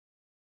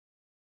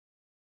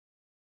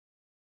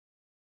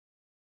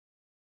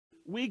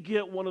we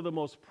get one of the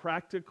most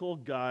practical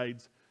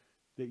guides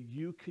that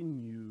you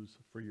can use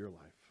for your life.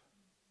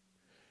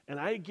 And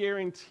I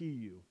guarantee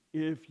you,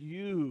 if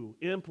you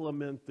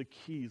implement the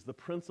keys, the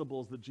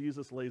principles that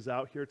Jesus lays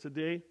out here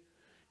today,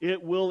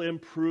 it will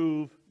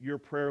improve your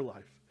prayer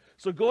life.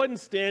 So go ahead and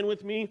stand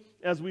with me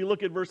as we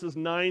look at verses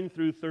 9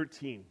 through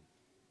 13.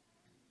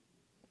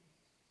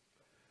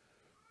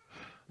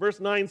 Verse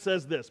 9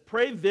 says this,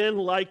 "Pray then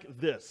like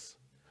this,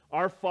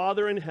 Our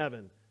Father in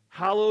heaven,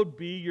 hallowed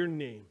be your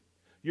name.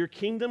 Your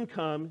kingdom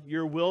come,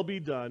 your will be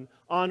done,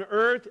 on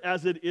earth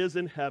as it is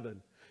in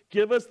heaven.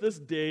 Give us this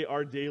day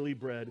our daily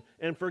bread,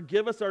 and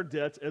forgive us our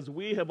debts as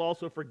we have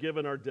also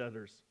forgiven our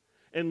debtors.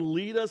 And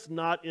lead us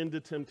not into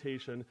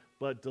temptation,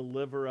 but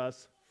deliver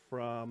us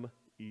from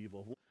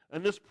evil."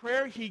 And this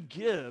prayer he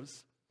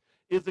gives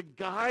is a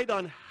guide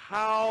on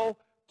how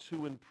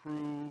to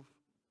improve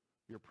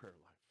your prayer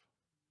life.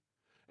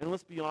 And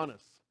let's be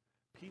honest,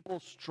 people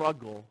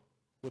struggle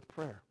with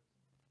prayer.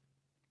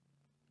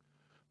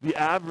 The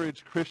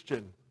average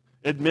Christian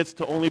admits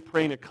to only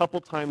praying a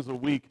couple times a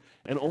week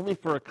and only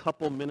for a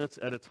couple minutes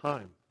at a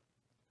time.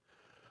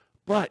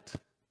 But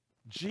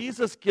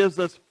Jesus gives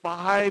us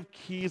 5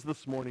 keys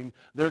this morning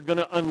that are going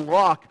to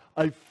unlock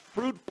a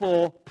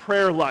fruitful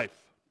prayer life.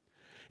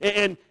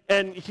 And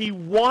he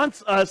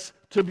wants us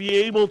to be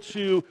able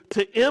to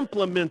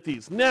implement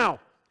these. Now,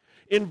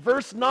 in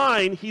verse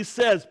 9, he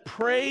says,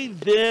 "Pray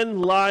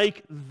then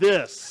like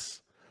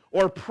this,"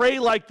 or "pray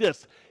like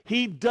this."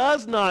 He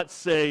does not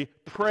say,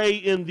 "Pray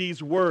in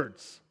these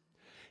words."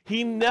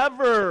 He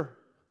never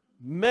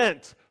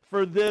meant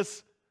for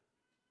this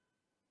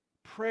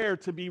prayer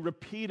to be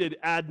repeated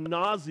ad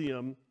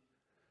nauseum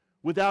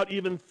without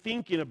even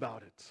thinking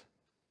about it.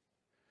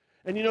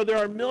 And you know, there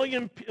are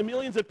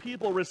millions of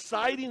people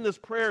reciting this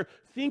prayer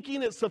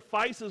thinking it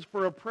suffices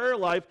for a prayer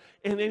life,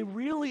 and they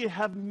really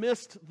have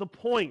missed the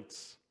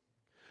point.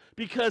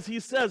 Because he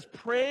says,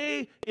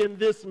 pray in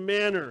this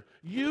manner.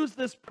 Use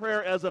this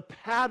prayer as a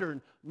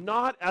pattern,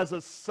 not as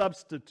a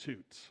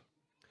substitute.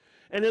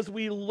 And as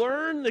we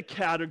learn the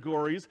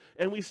categories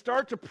and we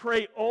start to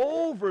pray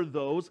over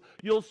those,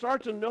 you'll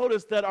start to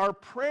notice that our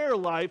prayer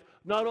life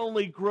not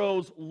only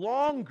grows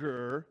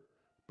longer,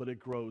 but it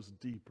grows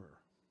deeper.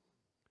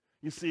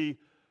 You see,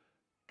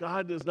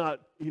 God is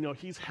not,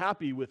 he's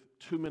happy with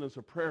 2 minutes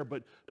of prayer,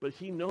 but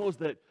he knows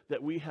that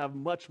we have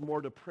much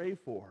more to pray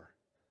for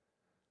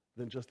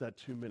than just that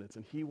 2 minutes.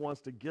 And he wants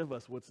to give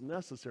us what's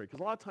necessary. Because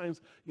a lot of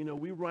times,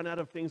 we run out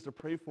of things to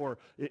pray for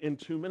in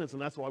 2 minutes,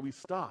 and that's why we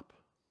stop.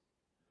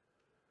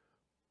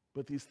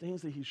 But these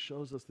things that he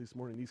shows us this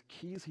morning, these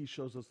keys he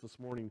shows us this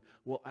morning,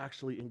 will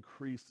actually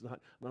increase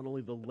not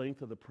only the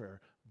length of the prayer,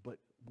 but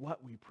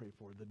what we pray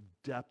for, the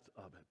depth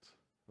of it.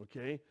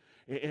 Okay?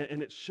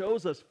 And it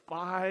shows us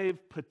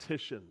 5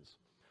 petitions.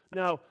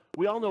 Now,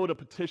 we all know what a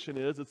petition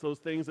is. It's those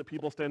things that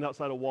people stand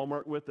outside of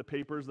Walmart with, the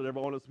papers that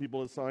everyone wants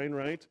people to sign,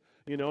 right?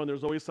 And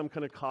there's always some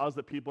kind of cause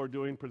that people are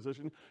doing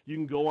petition. You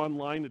can go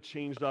online to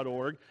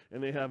change.org,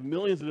 and they have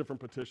millions of different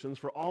petitions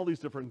for all these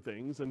different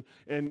things. And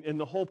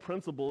the whole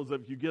principle is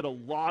that if you get a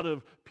lot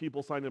of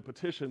people signing a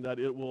petition, that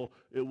it will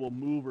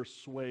move or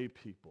sway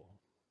people.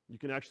 You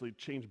can actually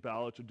change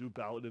ballots or do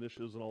ballot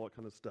initiatives and all that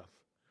kind of stuff.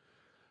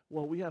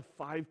 Well, we have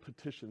 5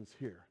 petitions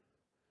here,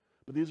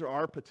 but these are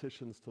our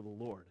petitions to the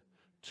Lord.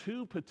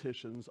 2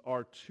 petitions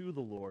are to the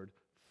Lord.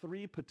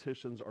 3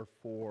 petitions are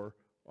for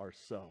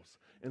ourselves.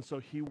 And so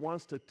he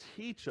wants to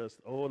teach us.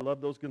 Oh, I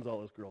love those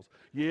Gonzalez girls.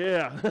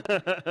 Yeah,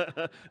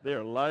 they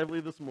are lively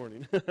this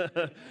morning.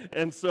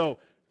 And so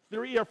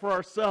 3 are for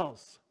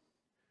ourselves.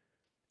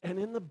 And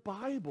in the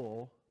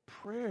Bible,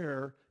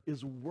 prayer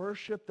is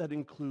worship that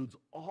includes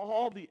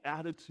all the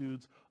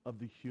attitudes of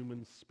the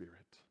human spirit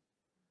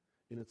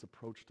in its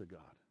approach to God.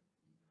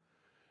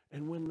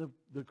 And when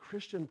the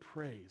Christian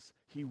prays,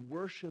 he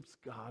worships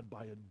God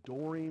by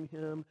adoring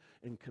him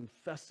and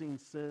confessing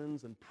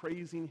sins and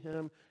praising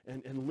him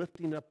and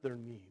lifting up their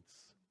needs.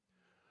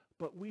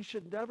 But we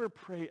should never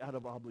pray out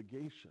of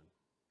obligation.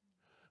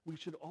 We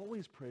should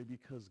always pray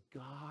because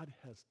God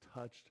has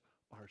touched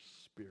our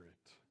spirit.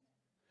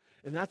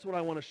 And that's what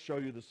I want to show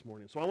you this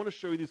morning. So I want to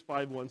show you these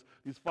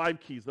 5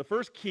 keys. The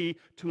first key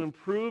to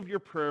improve your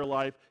prayer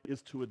life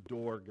is to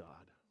adore God.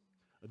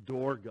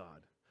 Adore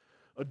God.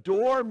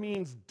 Adore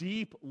means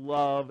deep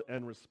love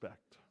and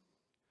respect.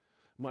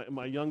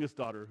 My youngest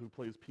daughter, who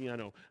plays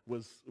piano,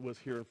 was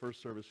here in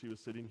first service. She was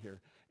sitting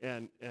here.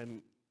 And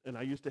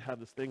I used to have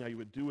this thing I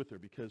would do with her,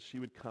 because she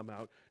would come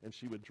out and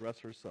she would dress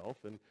herself.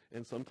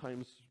 And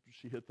sometimes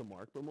she hit the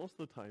mark, but most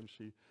of the time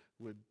she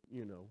would,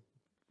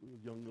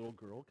 young little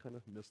girl, kind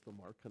of miss the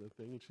mark kind of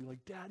thing. And she's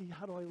like, "Daddy,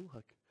 how do I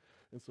look?"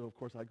 And so, of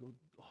course, I go,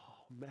 "Oh,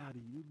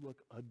 Maddie, you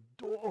look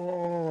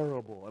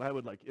adorable." And I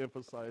would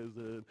emphasize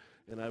it,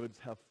 and I would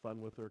have fun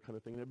with her kind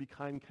of thing. And it'd be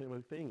kind of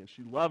a thing. And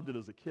she loved it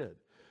as a kid.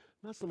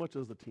 Not so much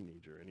as a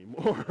teenager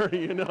anymore,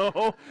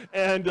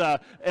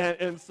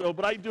 And so,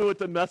 but I do it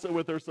to mess it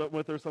with her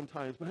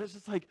sometimes. But it's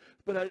just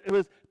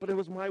it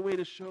was my way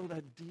to show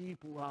that deep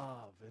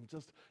love and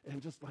just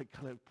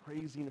kind of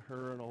praising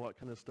her and all that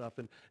kind of stuff.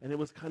 And it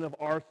was kind of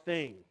our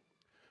thing.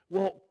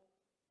 Well,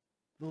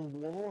 The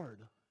Lord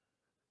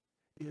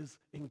is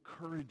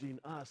encouraging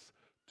us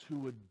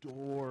to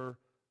adore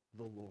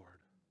the Lord.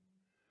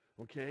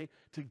 Okay?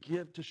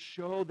 To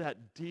show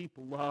that deep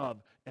love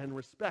and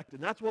respect.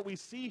 And that's what we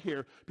see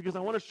here, because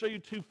I want to show you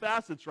two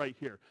facets right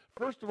here.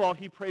 First of all,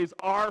 he prays,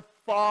 "Our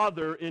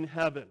Father in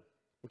heaven."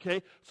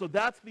 Okay? So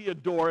that's the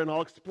adore, and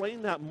I'll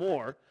explain that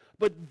more.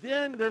 But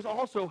then there's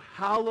also,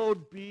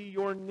 "Hallowed be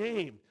your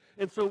name."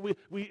 And so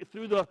we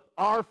through the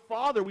 "Our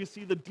Father," we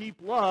see the deep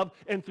love,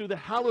 and through the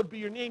 "Hallowed be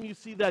your name," you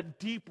see that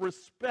deep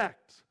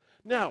respect.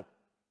 Now,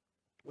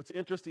 what's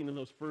interesting in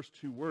those first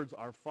two words,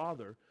 "Our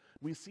Father,"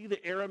 we see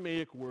the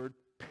Aramaic word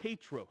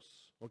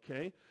Petros,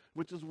 okay,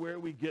 which is where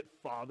we get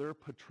father,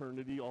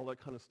 paternity, all that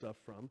kind of stuff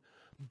from.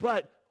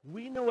 But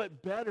we know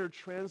it better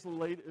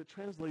translated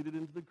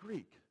into the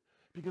Greek,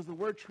 because the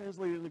word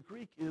translated in the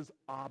Greek is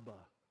Abba.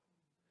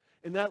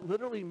 And that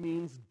literally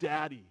means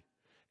daddy.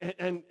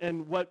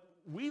 And what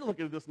we look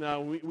at this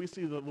now, we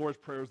see the Lord's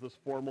Prayer as this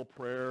formal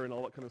prayer and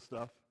all that kind of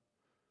stuff.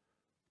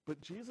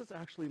 But Jesus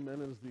actually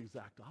meant it as the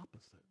exact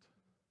opposite.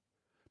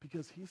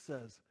 Because he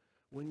says,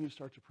 when you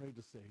start to pray,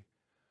 to say,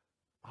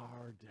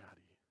 "Our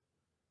Daddy."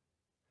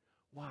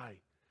 Why?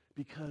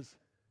 Because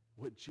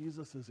what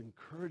Jesus is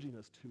encouraging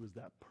us to is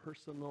that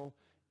personal,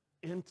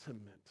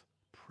 intimate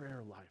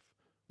prayer life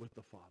with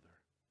the Father.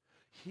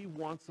 He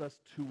wants us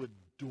to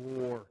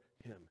adore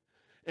him.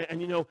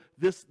 And you know,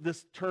 this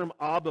term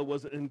Abba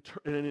was an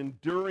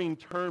enduring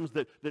term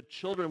that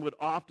children would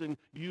often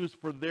use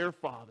for their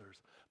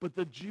fathers. But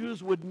the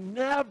Jews would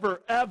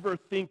never, ever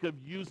think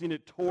of using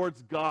it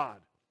towards God.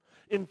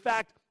 In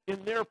fact,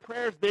 in their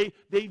prayers, they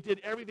did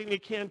everything they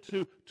can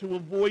to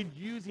avoid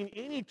using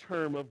any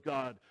term of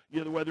God,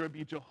 whether it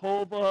be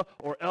Jehovah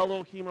or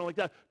Elohim or like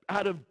that,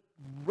 out of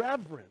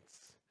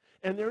reverence.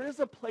 And there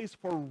is a place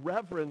for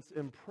reverence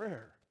in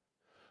prayer.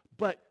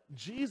 But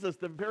Jesus,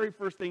 the very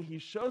first thing he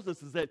shows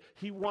us is that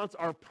he wants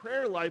our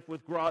prayer life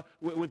with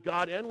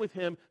God and with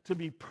him to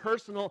be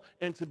personal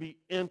and to be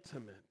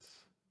intimate.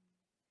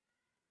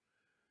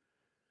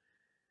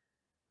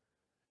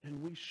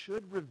 And we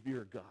should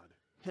revere God,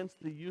 hence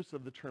the use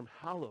of the term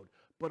hallowed.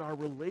 But our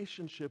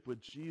relationship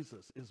with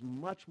Jesus is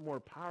much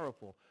more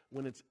powerful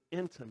when it's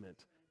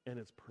intimate and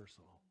it's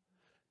personal.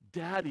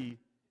 Daddy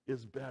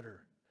is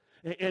better.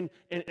 And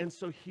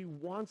so he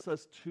wants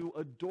us to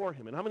adore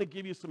him. And I'm going to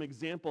give you some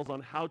examples on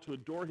how to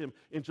adore him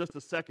in just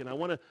a second. I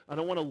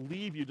don't want to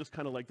leave you just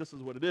kind of like this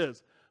is what it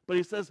is. But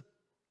he says,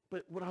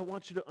 but what I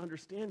want you to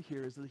understand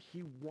here is that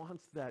he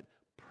wants that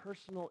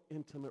personal,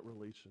 intimate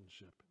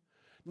relationship.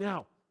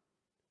 Now,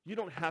 you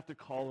don't have to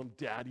call him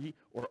Daddy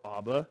or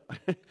Abba.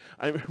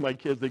 My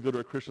kids, they go to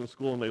a Christian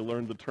school and they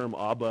learned the term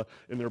Abba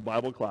in their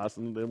Bible class,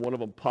 and then one of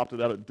them popped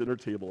it out at dinner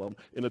table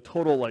in a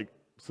total like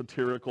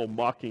satirical,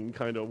 mocking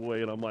kind of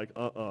way, and I'm like,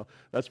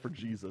 that's for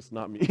Jesus,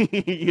 not me,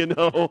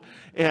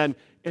 And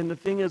the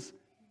thing is,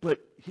 but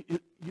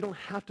you don't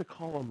have to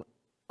call him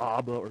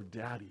Abba or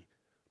Daddy.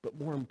 But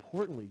more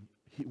importantly,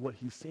 what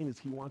he's saying is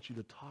he wants you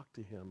to talk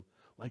to him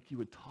like you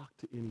would talk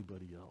to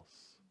anybody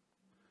else.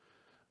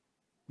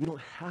 You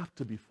don't have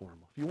to be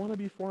formal. If you want to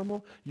be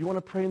formal, you want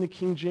to pray in the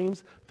King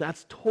James,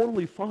 that's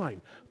totally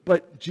fine.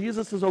 But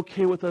Jesus is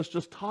okay with us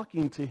just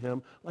talking to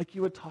him like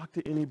you would talk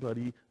to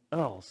anybody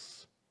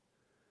else.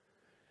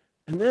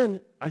 And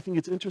then, I think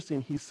it's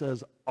interesting, he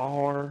says,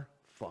 "Our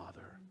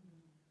Father."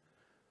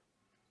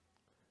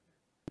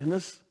 And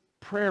this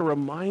prayer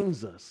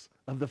reminds us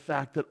of the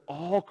fact that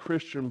all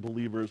Christian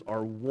believers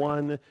are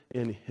one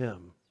in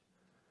him.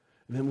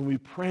 And then when we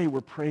pray,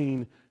 we're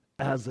praying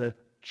as a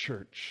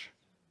church.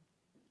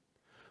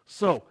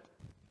 So,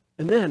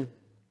 and then,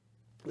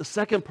 the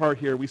second part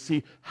here, we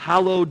see,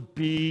 "Hallowed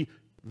be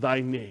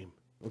thy name."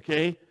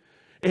 Okay?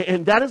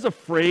 And that is a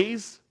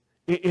phrase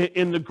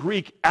in the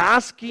Greek,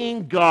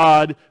 asking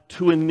God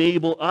to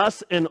enable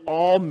us and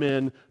all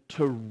men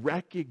to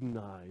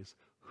recognize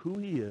who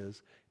he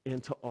is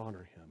and to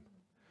honor him.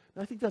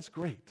 And I think that's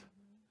great.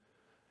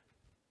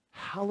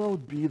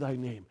 Hallowed be thy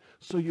name.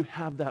 So you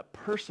have that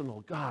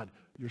personal, God,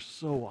 you're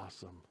so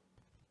awesome.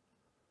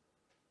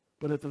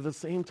 But at the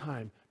same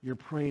time, you're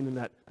praying in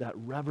that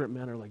reverent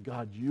manner, like,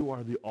 God, you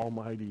are the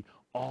almighty,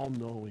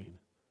 all-knowing,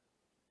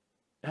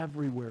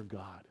 everywhere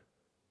God.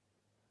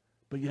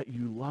 But yet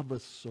you love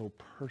us so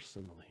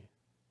personally.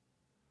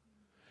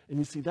 And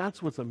you see,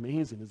 that's what's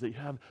amazing, is that you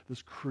have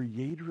this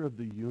creator of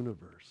the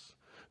universe,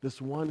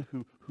 this one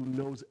who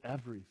knows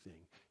everything.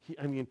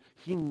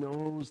 He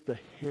knows the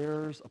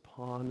hairs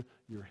upon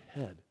your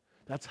head.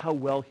 That's how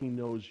well he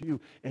knows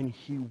you. And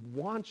he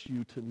wants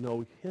you to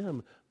know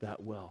him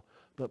that well.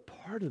 But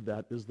part of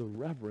that is the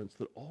reverence,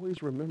 that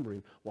always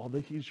remembering, while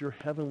he's your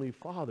heavenly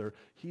Father,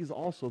 he's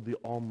also the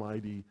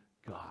almighty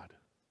God.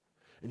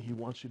 And he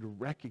wants you to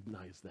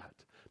recognize that.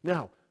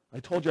 Now, I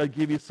told you I'd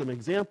give you some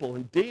example,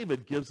 and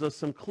David gives us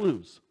some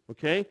clues,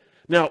 okay?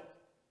 Now,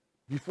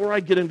 before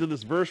I get into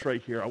this verse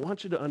right here, I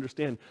want you to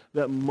understand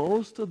that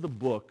most of the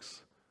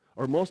books,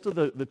 or most of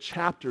the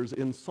chapters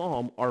in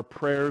Psalm are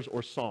prayers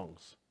or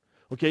songs,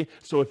 Okay,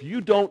 so if you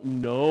don't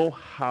know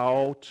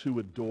how to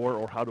adore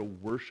or how to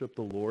worship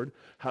the Lord,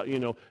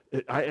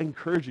 I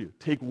encourage you,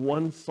 take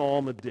one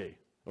psalm a day,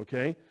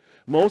 okay?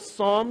 Most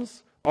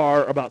psalms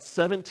are about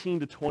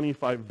 17 to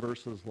 25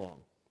 verses long,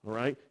 all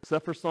right?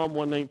 Except for Psalm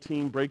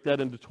 119, break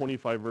that into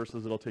 25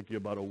 verses, it'll take you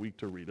about a week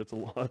to read. It's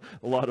a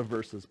lot of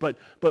verses. But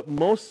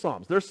most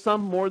psalms, there's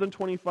some more than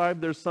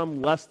 25, there's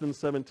some less than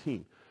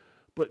 17.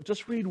 But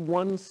just read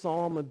one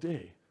psalm a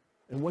day,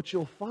 and what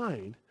you'll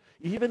find,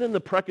 even in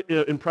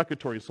the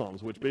imprecatory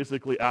psalms, which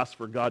basically ask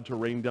for God to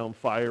rain down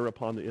fire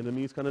upon the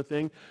enemies kind of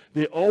thing,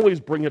 they always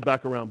bring it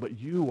back around. But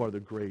you are the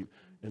great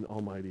and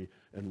almighty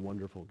and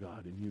wonderful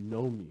God, and you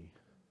know me.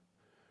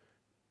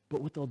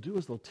 But what they'll do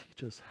is they'll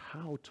teach us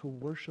how to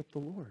worship the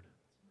Lord.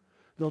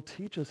 They'll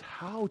teach us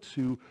how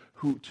to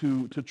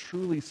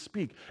truly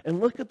speak. And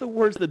look at the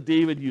words that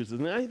David uses.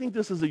 And I think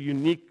this is a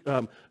unique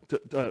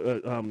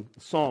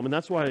psalm, and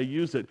that's why I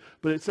use it.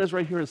 But it says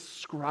right here,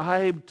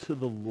 ascribe to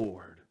the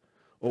Lord,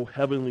 O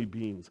heavenly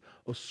beings,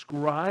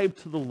 ascribe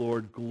to the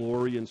Lord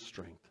glory and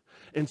strength.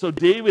 And so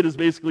David is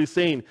basically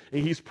saying,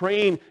 and he's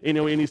praying, and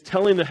he's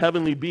telling the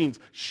heavenly beings,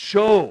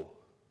 show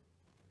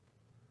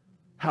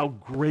how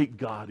great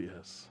God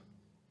is.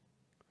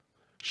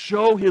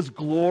 Show his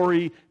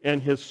glory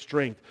and his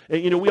strength.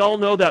 And we all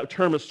know that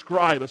term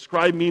ascribe.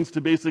 Ascribe means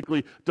to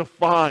basically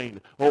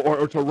define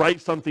or to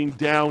write something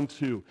down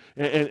to.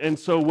 And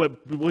so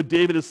what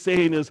David is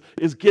saying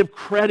is give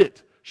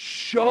credit,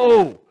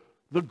 show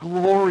the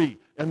glory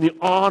and the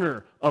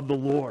honor of the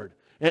Lord.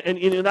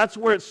 And that's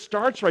where it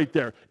starts right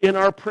there in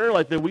our prayer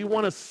life, that we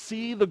want to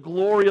see the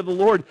glory of the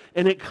Lord.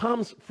 And it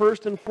comes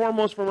first and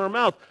foremost from our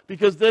mouth,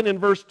 because then in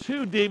verse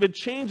 2, David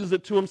changes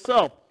it to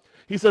himself.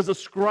 He says,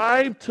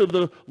 ascribe to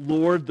the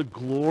Lord the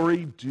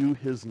glory due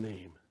his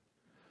name.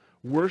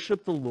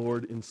 Worship the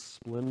Lord in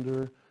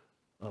splendor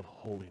of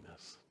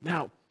holiness.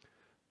 Now,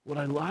 what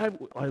I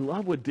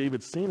love what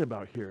David's saying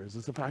about here is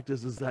the fact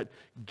is that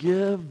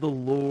give the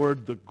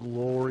Lord the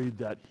glory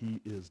that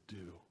he is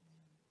due.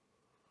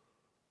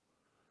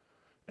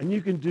 And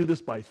you can do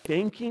this by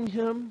thanking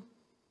him.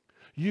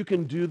 You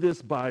can do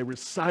this by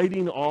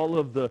reciting all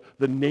of the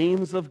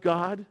names of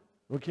God,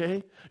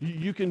 okay?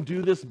 You can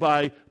do this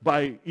by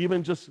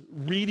even just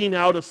reading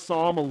out a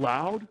psalm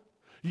aloud.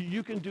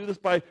 You can do this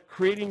by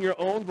creating your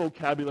own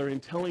vocabulary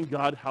and telling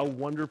God how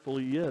wonderful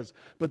he is.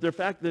 But the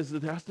fact is,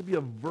 there has to be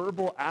a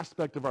verbal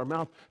aspect of our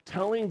mouth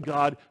telling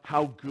God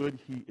how good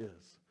he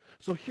is.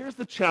 So here's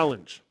the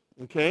challenge,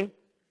 okay?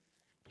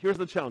 Here's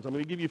the challenge. I'm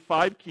going to give you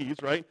 5 keys,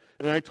 right?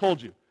 And I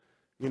told you,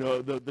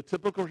 the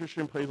typical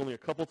Christian prays only a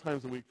couple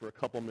times a week for a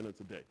couple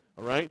minutes a day,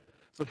 all right?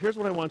 So here's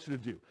what I want you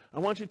to do. I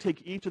want you to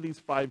take each of these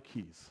 5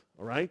 keys,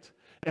 all right?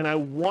 And I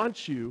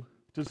want you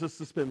to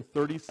just spend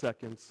 30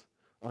 seconds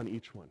on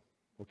each one.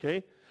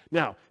 Okay?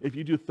 Now, if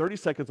you do 30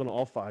 seconds on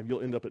all 5,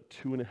 you'll end up at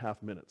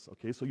 2.5 minutes.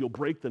 Okay? So you'll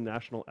break the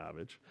national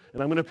average.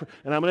 And I'm going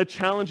to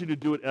challenge you to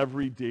do it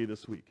every day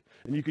this week.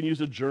 And you can use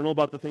a journal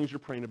about the things you're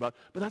praying about.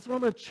 But that's what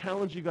I'm going to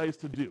challenge you guys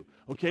to do.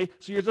 Okay?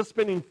 So you're just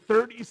spending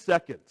 30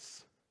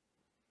 seconds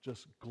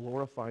just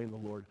glorifying the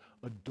Lord,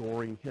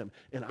 adoring him.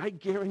 And I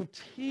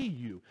guarantee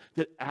you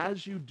that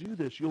as you do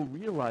this, you'll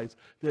realize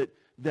that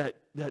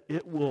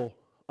it will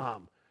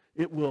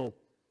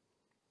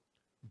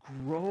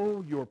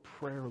grow your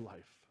prayer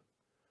life.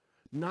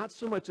 Not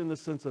so much in the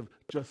sense of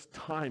just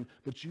time,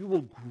 but you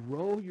will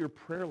grow your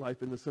prayer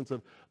life in the sense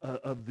of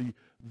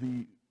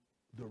the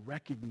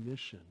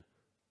recognition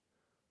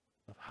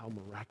of how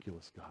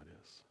miraculous God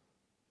is.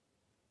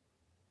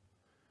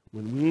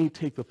 When we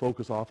take the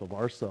focus off of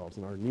ourselves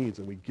and our needs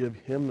and we give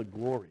him the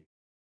glory,